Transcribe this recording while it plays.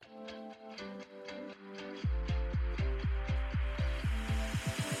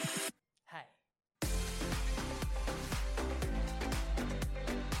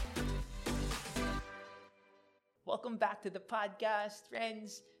welcome back to the podcast,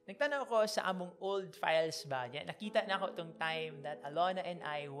 friends. Nagtanaw ko sa among old files ba? Nakita na ako itong time that Alona and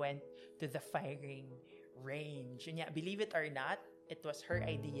I went to the firing range. And believe it or not, it was her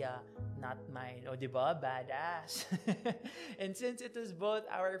idea, not mine. O, diba? Badass. And since it was both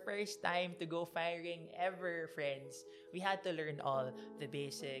our first time to go firing ever, friends, we had to learn all the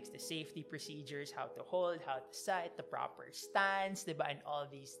basics, the safety procedures, how to hold, how to sight, the proper stance, diba? And all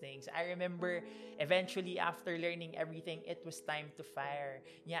these things. I remember, eventually, after learning everything, it was time to fire.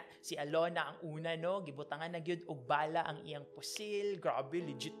 Si Alona ang una, no? Gibutangan na gyud og bala ang iyang pusil. Grabe,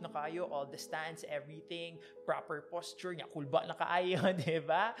 legit na kayo. All the stance, everything. Proper posture. Kulba na kayo,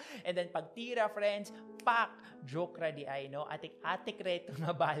 diba? And then, pagtira, friends, pak! Joke ra di ay, no? Atik-atik reto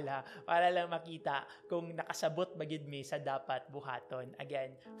nga bala para lang makita kung nakasabot bagid mi sa dapat buhaton.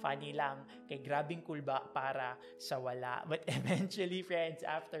 Again, funny lang. Kay grabing kulba para sa wala. But eventually, friends,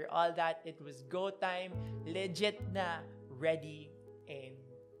 after all that, it was go time. Legit na ready, aim,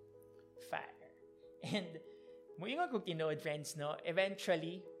 fire. And muingon ko tinood, friends, no?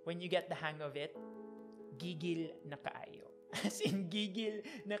 Eventually, when you get the hang of it, gigil na kaayo. As in, gigil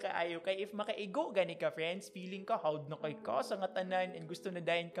na kaayo. Kaya if makaigo gani ka, friends, feeling ka, hawd na kay ka sa nga tanan and gusto na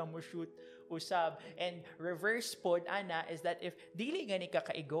dahin ka mo shoot usab. And reverse pod, ana, is that if dili gani ka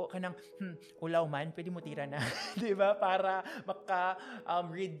kaigo, kanang, ulaw man, pwede mo tira na. Diba? Para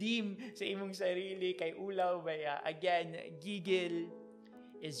maka-redeem sa imong sarili kay ulaw baya. Again, gigil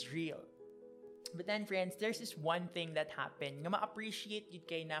is real. But then, friends, there's this one thing that happened nga ma-appreciate yun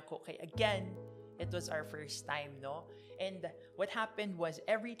kay nako. Kay again, it was our first time, no? And what happened was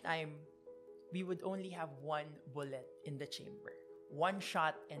every time, we would only have one bullet in the chamber. One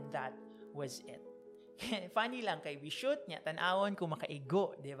shot and that was it. Funny lang kay we shoot niya, tanawon kung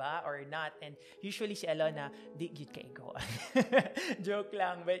makaigo, di ba? Or not. And usually si Alona, di gyud kaigo. Joke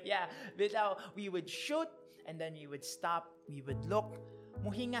lang. But we would shoot and then we would stop, we would look,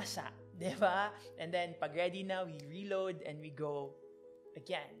 muhinga sa, di ba? And then pag ready na, we reload and we go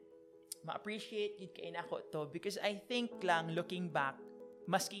again. Ma-appreciate yun kay nako to because I think lang, looking back,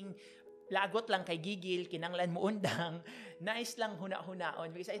 masking lagot lang kay gigil, kinanglan mo undang, nice lang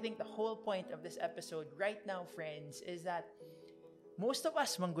huna-hunaon because I think the whole point of this episode right now, friends, is that most of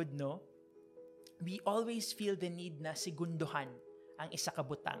us, manggod, no? We always feel the need na sigunduhan ang isa ka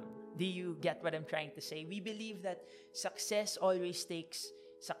butang. Do you get what I'm trying to say? We believe that success always takes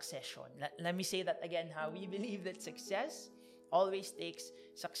succession. Let me say that again, ha? We believe that success always takes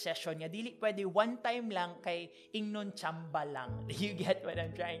succession. Dili pwede one time lang kay ingnon chamba lang. Do you get what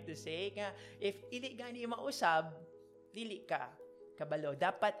I'm trying to say? Nga, if ili gani mausab, dili ka kabalo.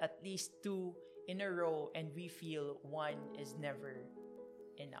 Dapat at least 2 in a row and we feel 1 is never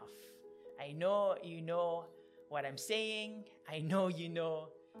enough. I know you know what I'm saying. I know you know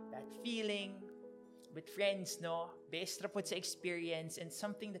that feeling. But friends, no, based rapod sa experience and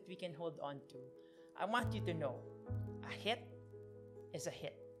something that we can hold on to, I want you to know, a hit is a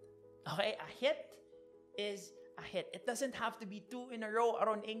hit. Okay? A hit is a hit. It doesn't have to be 2 in a row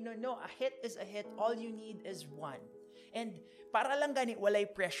aron ingno. No, a hit is a hit. All you need is 1. And para lang gani walay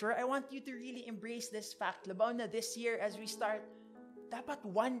pressure, I want you to really embrace this fact. Labaw na this year as we start, dapat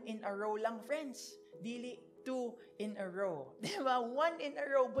 1 in a row lang, friends. Dili 2 in a row. Diba? 1 in a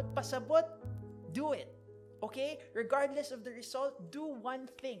row, but pasabot, do it. Okay? Regardless of the result, do one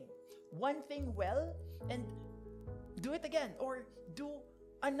thing. One thing well, and do it again. Or do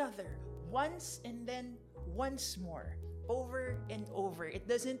another. Once and then once more. Over and over.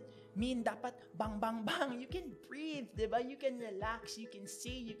 It doesn't mean dapat bang, bang, bang. You can breathe, diba? You can relax. You can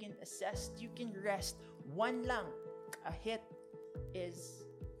see. You can assess. You can rest. One lang. A hit is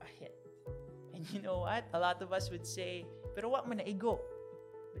a hit. And you know what? A lot of us would say, pero what man na igo?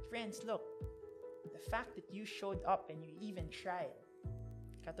 But friends, look. The fact that you showed up and you even tried,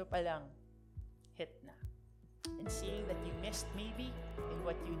 kato pa lang, hit na. And seeing that you missed maybe in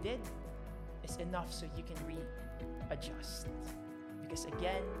what you did is enough so you can readjust. Because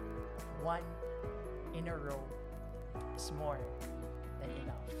again, 1 in a row is more than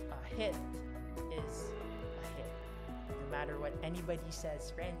enough. A hit is a hit. No matter what anybody says,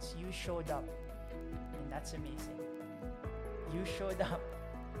 friends, you showed up. And that's amazing. You showed up.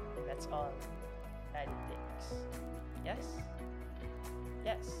 And that's all that it takes. Yes?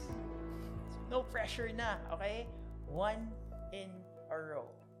 Yes. No pressure na, okay? 1 in a row.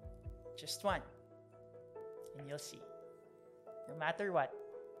 Just 1. And you'll see. No matter what,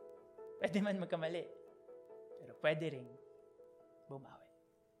 pwede man magkamali. Pero pwede ring bumawi.